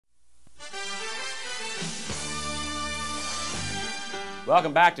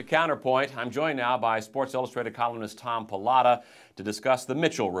Welcome back to Counterpoint. I'm joined now by Sports Illustrated columnist Tom Pallotta to discuss the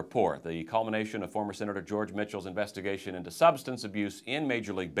Mitchell Report, the culmination of former Senator George Mitchell's investigation into substance abuse in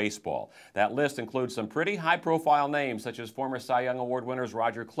Major League Baseball. That list includes some pretty high-profile names, such as former Cy Young Award winners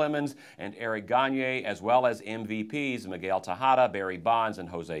Roger Clemens and Eric Gagne, as well as MVPs Miguel Tejada, Barry Bonds, and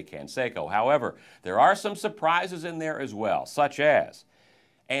Jose Canseco. However, there are some surprises in there as well, such as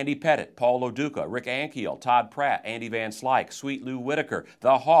Andy Pettitte, Paul Lo Duca, Rick Ankiel, Todd Pratt, Andy Van Slyke, Sweet Lou Whitaker,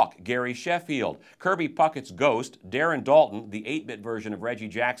 The Hawk, Gary Sheffield, Kirby Puckett's Ghost, Darren Dalton, the 8-bit version of Reggie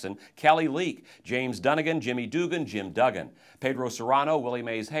Jackson, Kelly Leak, James Dunnigan, Jimmy Dugan, Jim Duggan, Pedro Serrano, Willie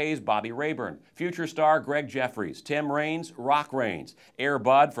Mays Hayes, Bobby Rayburn, future star Greg Jeffries, Tim Raines, Rock Raines, Air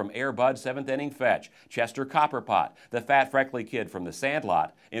Bud from Air Bud 7th Inning Fetch, Chester Copperpot, the Fat Freckly Kid from The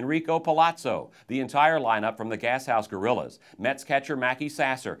Sandlot, Enrico Palazzo, the entire lineup from the Gashouse Gorillas, Mets catcher Mackie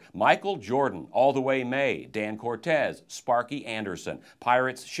Sasser, Michael Jordan, All the Way May, Dan Cortez, Sparky Anderson,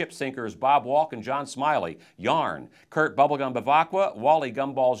 Pirates ship sinkers Bob Walk and John Smiley, Yarn, Kurt Bubblegum Bavacqua, Wally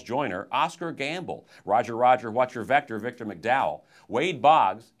Gumballs Joyner, Oscar Gamble, Roger What's Your Vector, Victor McDowell, Wade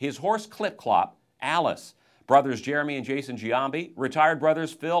Boggs, his horse Clip Clop, Alice, brothers Jeremy and Jason Giambi, retired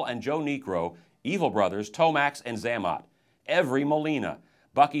brothers Phil and Joe Necro, evil brothers Tomax and Zammot, Every Molina,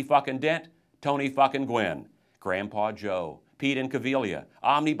 Bucky fucking Dent, Tony fucking Gwynn, Grandpa Joe, Pete Incaviglia,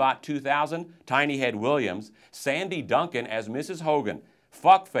 Omnibot 2000, Tiny Head Williams, Sandy Duncan as Mrs. Hogan,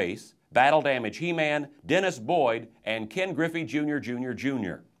 Fuckface, Battle Damage He-Man, Dennis Boyd, and Ken Griffey Jr.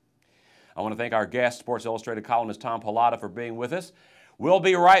 I want to thank our guest, Sports Illustrated columnist Tom Pallotta, for being with us. We'll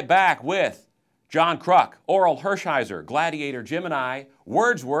be right back with John Kruk, Oral Hershiser, Gladiator Gemini,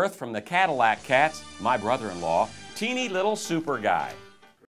 Wordsworth from the Cadillac Cats, my brother-in-law, Teeny Little Super Guy.